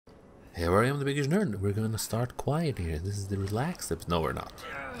Here I am, the biggest nerd. We're gonna start quiet here. This is the relaxed episode. No, we're not.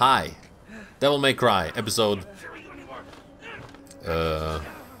 Hi. Devil May Cry, episode...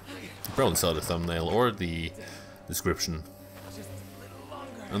 probably saw the thumbnail or the description.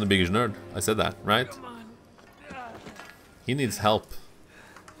 I'm the biggest nerd. I said that, right? He needs help.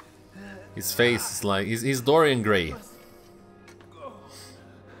 His face is like... He's Dorian Gray.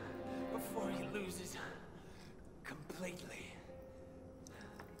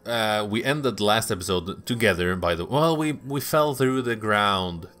 We ended the last episode together, by the... Well, we fell through the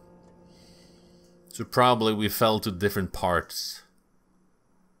ground. So probably we fell to different parts.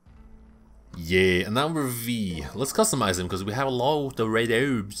 Yeah, and now we're V. Let's customize him, because we have a lot of red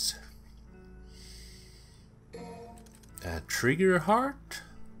herbs. Trigger heart?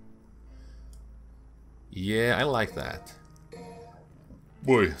 Yeah, I like that.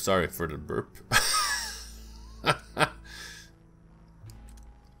 Boy, sorry for the burp.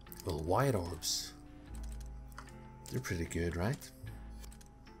 Little white orbs. They're pretty good, right?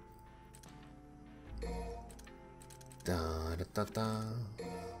 Da da da da.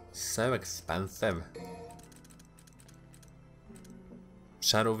 So expensive.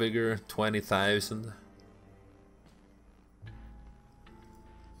 Shadow Vigor, 20,000.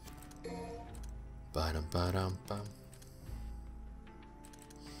 Ba-dum ba-dum bum.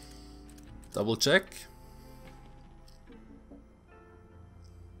 Double check.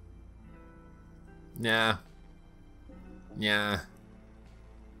 Nah. Yeah.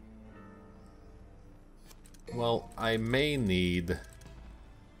 Well, I may need...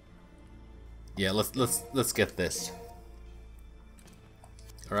 Yeah, let's get this.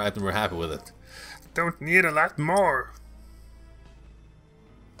 Alright, and we're happy with it. Don't need a lot more.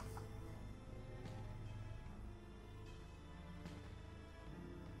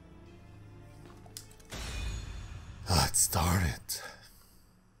 Let's start it.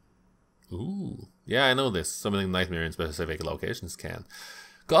 Ooh. Yeah, I know this. Summoning nightmare in specific locations can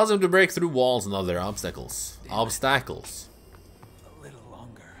cause him to break through walls and other obstacles. Obstacles. A little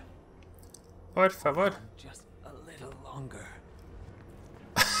longer. Por favor. Just a little longer.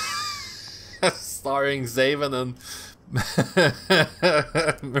 Starring Zaven and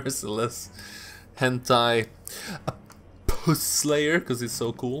Merciless. Hentai. A puss slayer, because he's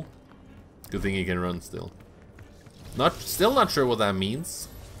so cool. Good thing he can run still. Still not sure what that means.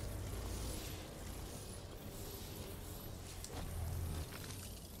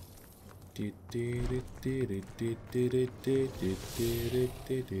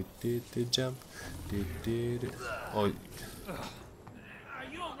 Jump. Oh.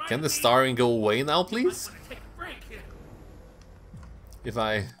 Can the starring go away now, please? If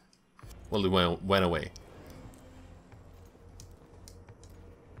I... Well, it went away.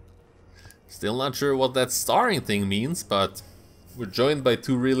 Still not sure what that starring thing means, but we're joined by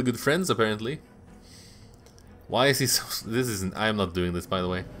two really good friends, apparently. Why is he so... This isn't... I'm not doing this, by the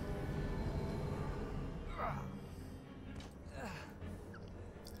way.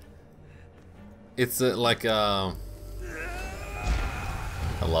 It's like a...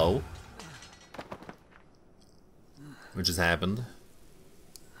 Hello? What just happened?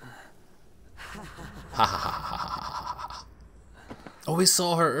 Oh, we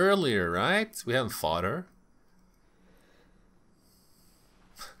saw her earlier, right? We haven't fought her.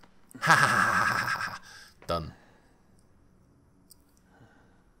 Done.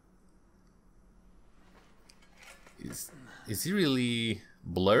 Is he really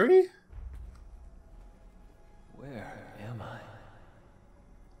blurry? Where am I?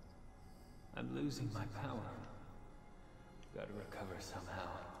 I'm losing my power. Gotta recover somehow.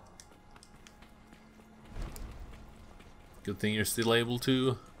 Good thing you're still able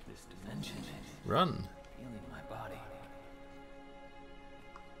to This dimension run. healing my body.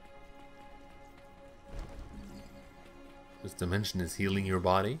 This dimension is healing your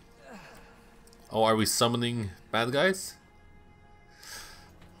body. Oh, are we summoning bad guys?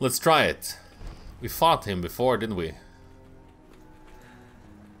 Let's try it. We fought him before, didn't we?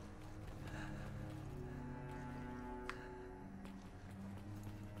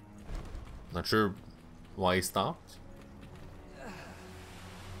 Not sure why he stopped.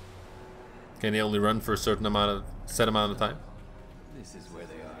 Can he only run for a certain set amount of time? This is where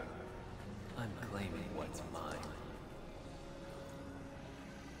they are. I'm claiming what's mine.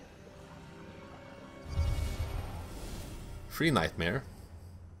 Free nightmare.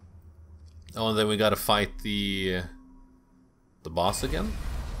 Oh, and then we gotta fight the boss again.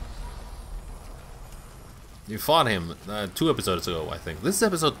 You fought him 2 episodes ago, I think. This is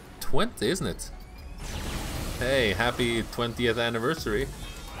episode 20, isn't it? Hey, happy 20th anniversary.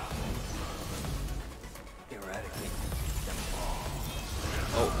 Eradicate them all.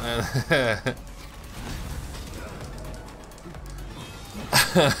 Oh, and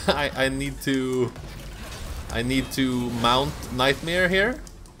I need to mount Nightmare here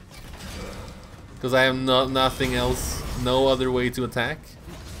because I have nothing else, no other way to attack.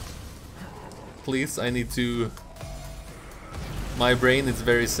 Please, I need to. My brain is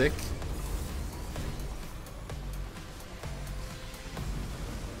very sick.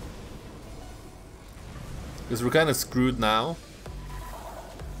 Because we're kind of screwed now.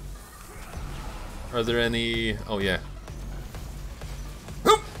 Are there any... Oh yeah.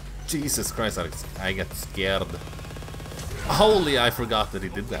 Jesus Christ, I got scared. Holy, I forgot that he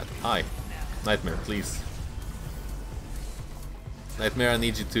did that. Hi. Nightmare, please. Nightmare, I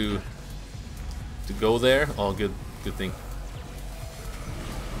need you to go there. Oh, good thing.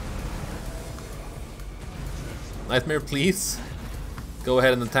 Nightmare, please. Go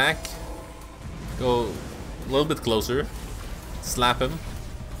ahead and attack. Go a little bit closer. Slap him.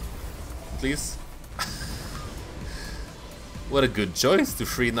 Please. What a good choice to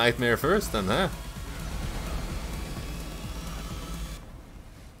free Nightmare first then, huh?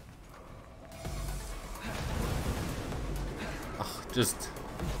 Oh, just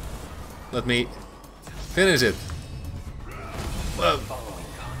let me finish it. Whoa. Following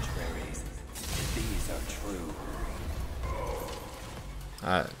contraries, these are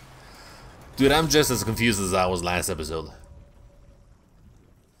true. Dude, I'm just as confused as I was last episode.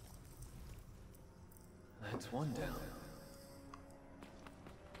 That's one down.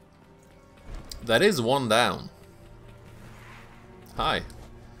 That is one down. Hi.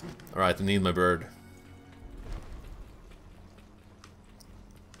 Alright, I need my bird.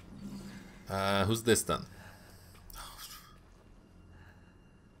 Who's this then?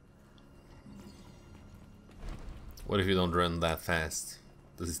 What if you don't run that fast?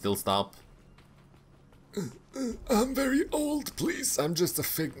 Does he still stop? I'm very old, please. I'm just a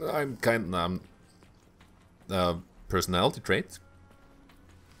personality trait.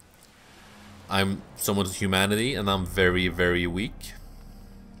 I'm someone with humanity, and I'm very, very weak.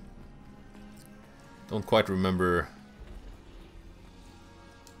 Don't quite remember.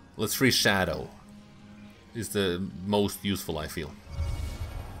 Let's free Shadow. Is the most useful, I feel.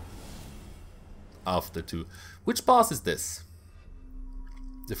 Of the two. Which boss is this?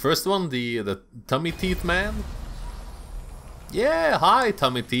 The first one, the tummy teeth man? Yeah, hi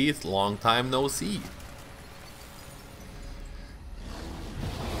tummy teeth, long time no see.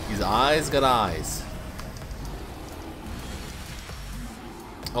 His eyes got eyes.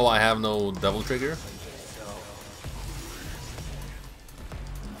 Oh, I have no double trigger.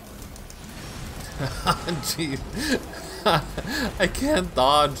 Jeez. I can't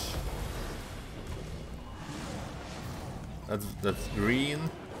dodge. That's green.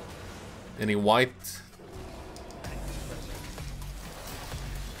 Any white?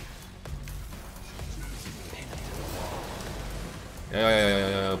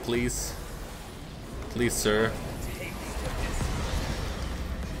 Yeah, please. Please, sir.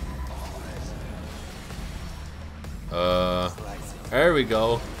 There we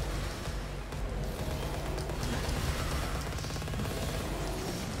go.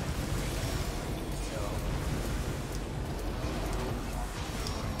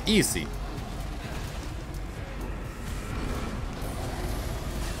 Easy.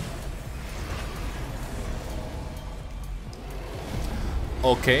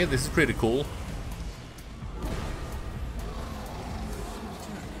 Okay, this is pretty cool. It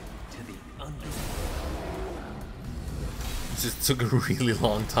just took a really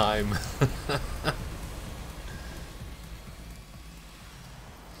long time.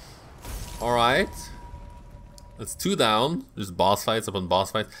 Alright. That's 2 down. There's boss fights upon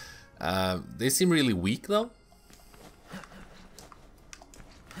boss fights. They seem really weak though.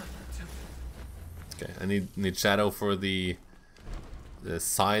 Okay, I need Shadow for the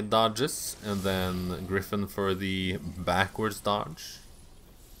side dodges, and then Griffin for the backwards dodge.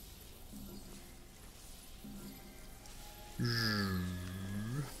 Am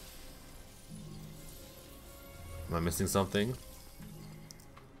I missing something?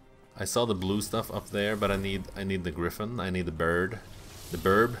 I saw the blue stuff up there, but I need the Griffin. I need the bird, the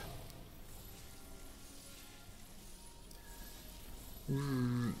burb.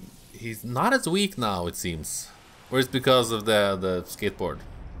 He's not as weak now, it seems. Or it's because of the skateboard.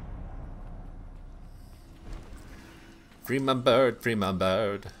 Free my bird, free my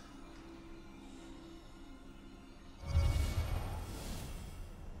bird.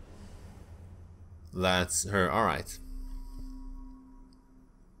 That's her, alright.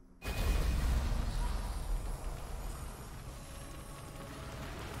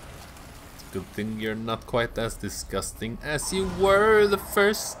 Good thing you're not quite as disgusting as you were the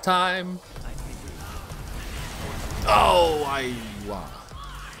first time. Oh, wow.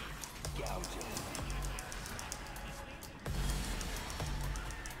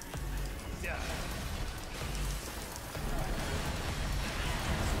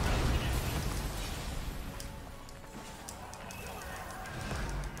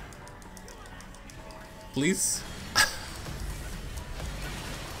 Please.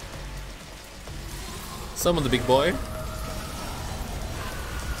 Summon the big boy.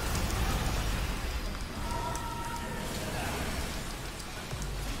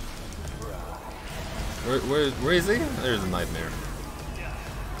 Where is he? There's a nightmare.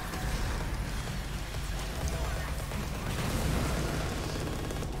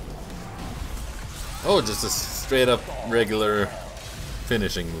 Oh, just a straight up regular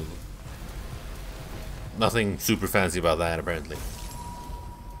finishing move. Nothing super fancy about that, apparently.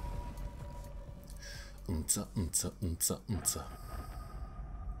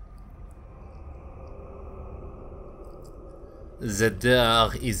 The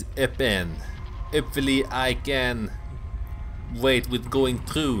door is open. Hopefully I can wait with going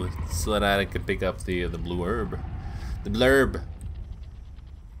through so that I can pick up the blue herb. The blurb.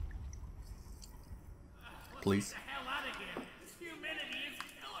 Please.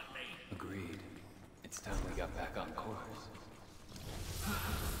 Agreed. It's time we got back on course.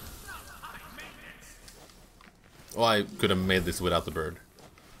 Oh, I could have made this without the bird.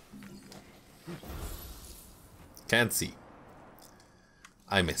 Can't see.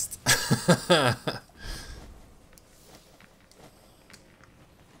 I missed. Oh,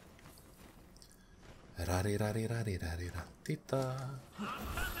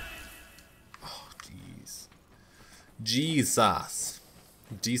 jeez. Jesus.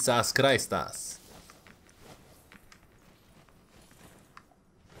 Jesus Christus.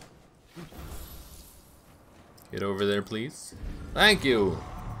 Get over there, please. Thank you.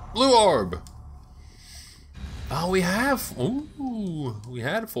 Blue orb. Oh, we have. Ooh, we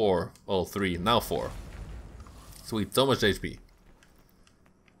had 4. Well, 3. Now 4. Sweet. So much HP.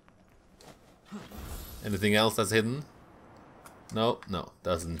 Anything else that's hidden? No, no.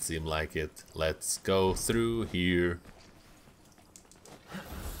 Doesn't seem like it. Let's go through here.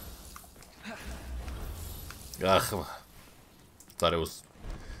 Ugh. Thought it was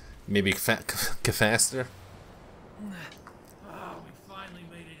maybe faster. Oh, we finally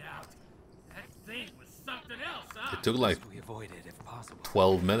made it out. That thing was something else, huh? It took like We avoid it if possible.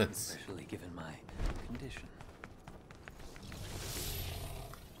 12 minutes. Especially given my condition.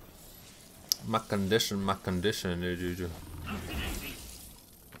 My condition.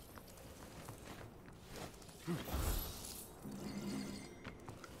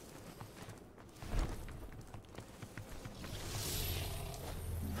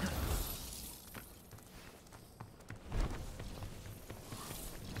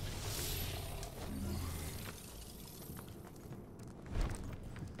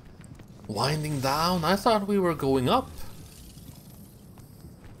 Winding down? I thought we were going up.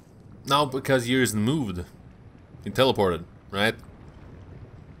 No, because yours moved. He teleported, right?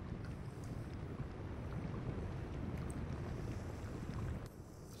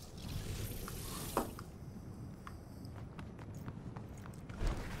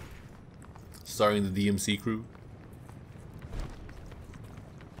 Starring the DMC crew.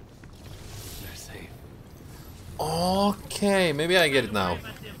 They're safe. Okay, maybe I get it now.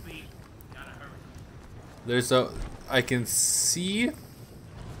 There's a... I can see...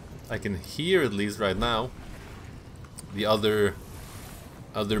 I can hear at least right now the other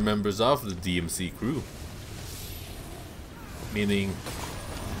members of the DMC crew. Meaning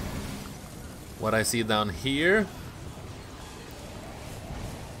what I see down here,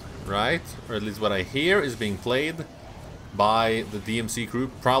 right? Or at least what I hear is being played by the DMC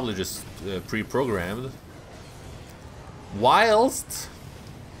crew, probably just pre-programmed. Whilst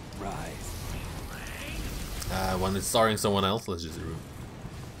when it's starring someone else, let's just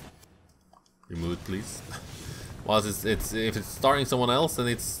remove it, please. Whilst it's if it's starring someone else, then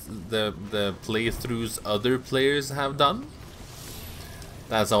it's the playthroughs other players have done.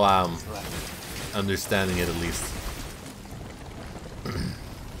 That's how I'm understanding it, at least.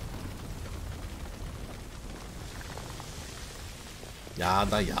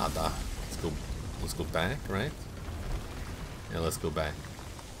 Yada yada. Let's go back, right? Yeah, let's go back.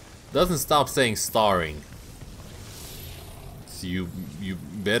 Doesn't stop saying starring. So you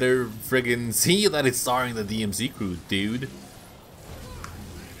better friggin' see that it's starring the DMC crew, dude.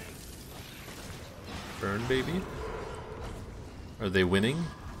 Burn, baby. Are they winning?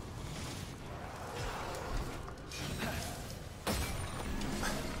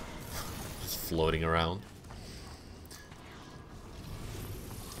 floating around.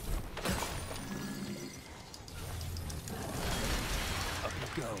 Up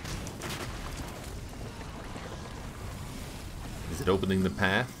you go. Is it opening the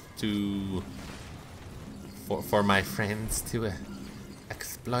path to for my friends to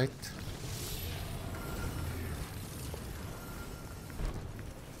exploit?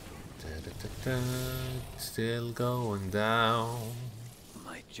 Still going down.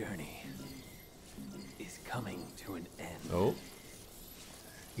 My journey is coming to an end. Oh,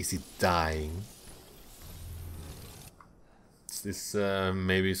 is he dying? Is this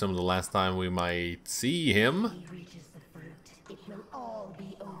maybe some of the last time we might see him? He reaches the fruit, it will all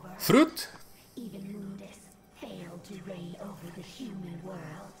be over. Fruit? Even Mundus failed to reign over the human world.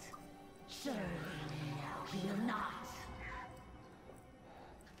 Surely he will not.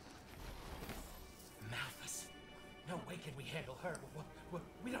 Malthus. No way can we handle her.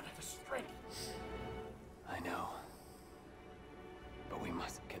 We don't have the strength. I know. But we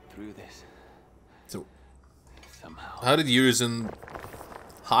must get through this. So, somehow. how did Urizen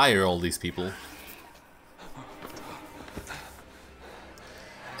hire all these people?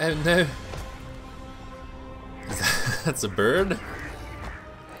 Oh no. That's a bird?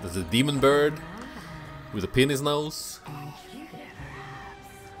 That's a demon bird with a pin in his nose.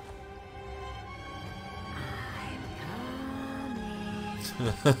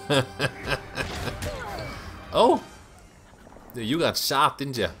 Oh! You got shot,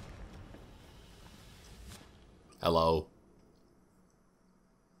 didn't you? Hello.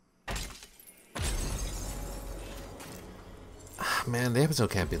 Ah, man, the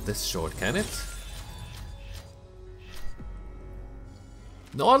episode can't be this short, can it?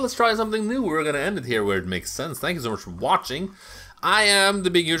 No, let's try something new. We're gonna end it here where it makes sense. Thank you so much for watching. I am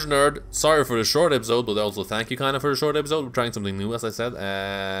the Big Huge Nerd. Sorry for the short episode, but also thank you kind of for the short episode. We're trying something new, as I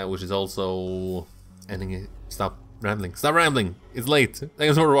said, which is also ending it. Stop rambling. Stop rambling. It's late. Thank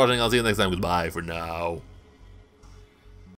you so much for watching. I'll see you next time. Goodbye for now.